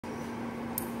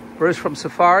Bruce from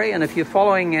Safari, and if you're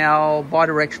following our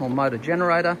Bidirectional Motor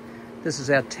Generator, this is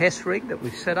our test rig that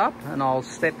we've set up, and I'll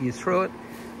step you through it.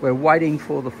 We're waiting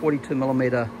for the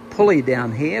 42mm pulley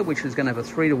down here, which is going to have a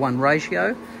 3-to-1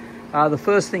 ratio. The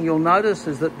first thing you'll notice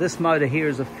is that this motor here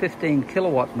is a 15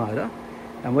 kilowatt motor,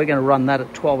 and we're going to run that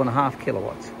at 12.5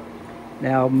 kilowatts.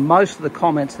 Now, most of the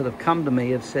comments that have come to me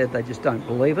have said they just don't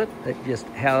believe it.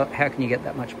 How can you get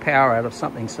that much power out of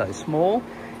something so small?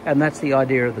 And that's the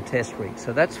idea of the test rig.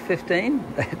 So that's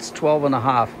 15, that's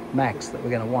 12.5 max that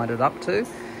we're going to wind it up to.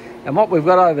 And what we've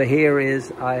got over here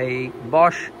is a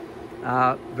Bosch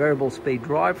variable speed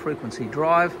drive, frequency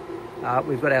drive.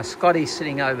 We've got our Scotty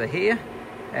sitting over here,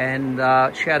 and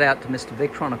shout out to Mr.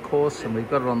 Victron, of course, and we've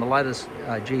got it on the latest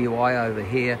GUI over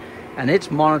here, and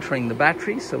it's monitoring the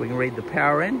battery so we can read the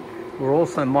power in. We're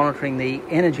also monitoring the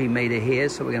energy meter here,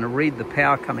 so we're going to read the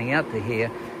power coming out to here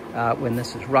when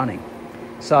this is running.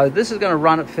 So this is going to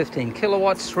run at 15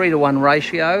 kilowatts, 3-to-1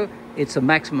 ratio. It's a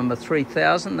maximum of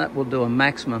 3,000. That will do a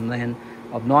maximum then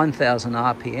of 9,000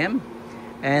 RPM.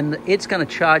 And it's going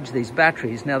to charge these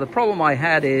batteries. Now, the problem I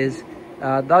had is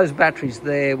those batteries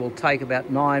there will take about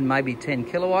 9, maybe 10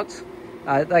 kilowatts.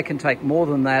 They can take more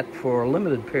than that for a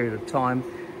limited period of time.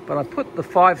 But I put the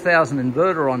 5,000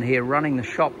 inverter on here running the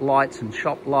shop lights and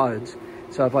shop loads.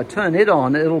 So if I turn it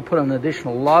on, it'll put an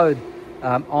additional load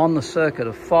on the circuit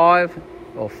of 5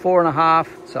 or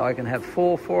 4.5. So I can have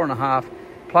 4, 4.5,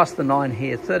 plus the 9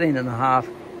 here, 13.5.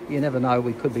 You never know,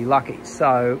 we could be lucky.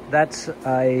 So that's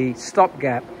a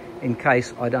stopgap in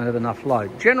case I don't have enough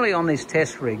load. Generally on these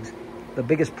test rigs, the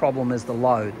biggest problem is the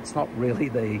load. It's not really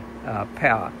the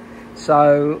power.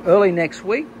 So early next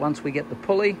week, once we get the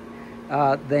pulley,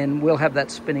 then we'll have that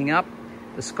spinning up.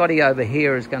 The Scotty over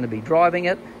here is going to be driving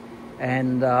it.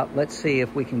 And let's see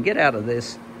if we can get out of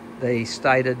this the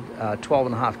stated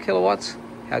 12.5 kilowatts.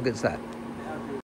 How good's that?